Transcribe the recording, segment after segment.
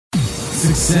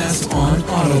Success on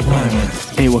Autopilot.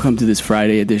 Hey, welcome to this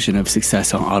Friday edition of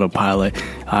Success on Autopilot.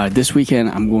 This weekend,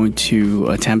 I'm going to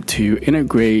attempt to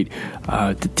integrate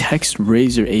the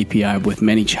TextRazor API with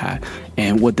ManyChat.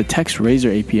 And what the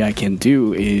TextRazor API can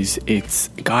do is it's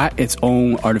got its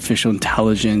own artificial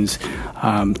intelligence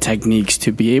techniques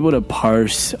to be able to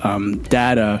parse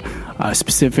data,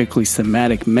 specifically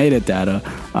semantic metadata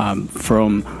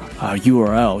from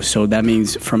URL. So that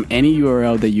means from any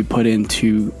URL that you put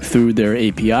into through their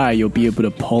API, you'll be able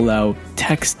to pull out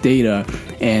text data,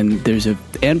 and there's an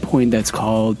endpoint that's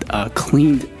called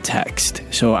cleaned text.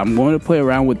 So I'm going to play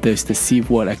around with this to see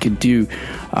what I could do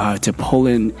to pull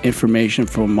in information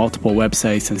from multiple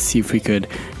websites and see if we could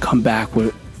come back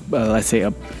with let's say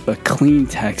a clean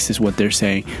text is what they're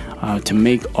saying, to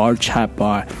make our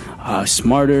chatbot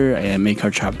smarter and make our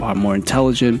chatbot more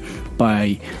intelligent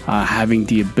by having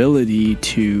the ability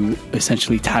to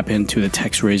essentially tap into the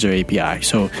TextRazor API.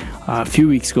 So a few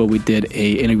weeks ago, we did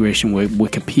a integration with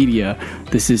Wikipedia.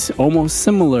 This is almost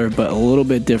similar, but a little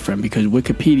bit different because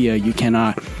Wikipedia, you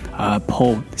cannot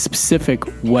pull specific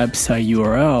website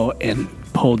URL and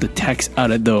pull the text out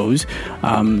of those.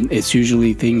 It's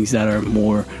usually things that are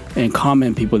more in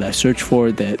common, people that search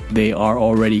for that they are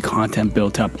already content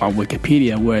built up on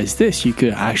Wikipedia, whereas this you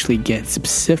could actually get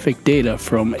specific data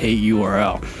from a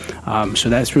URL. So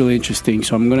that's really interesting.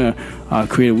 So I'm going to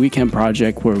create a weekend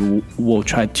project where we'll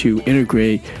try to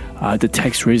integrate the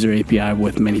TextRazor API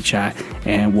with ManyChat,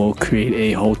 and we'll create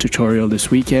a whole tutorial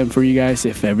this weekend for you guys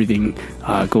if everything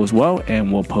goes well,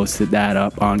 and we'll post that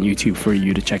up on YouTube for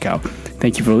you to check out.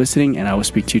 Thank you for listening, and I will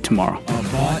speak to you tomorrow.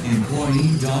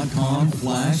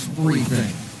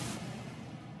 AboutEmployee.com/briefing.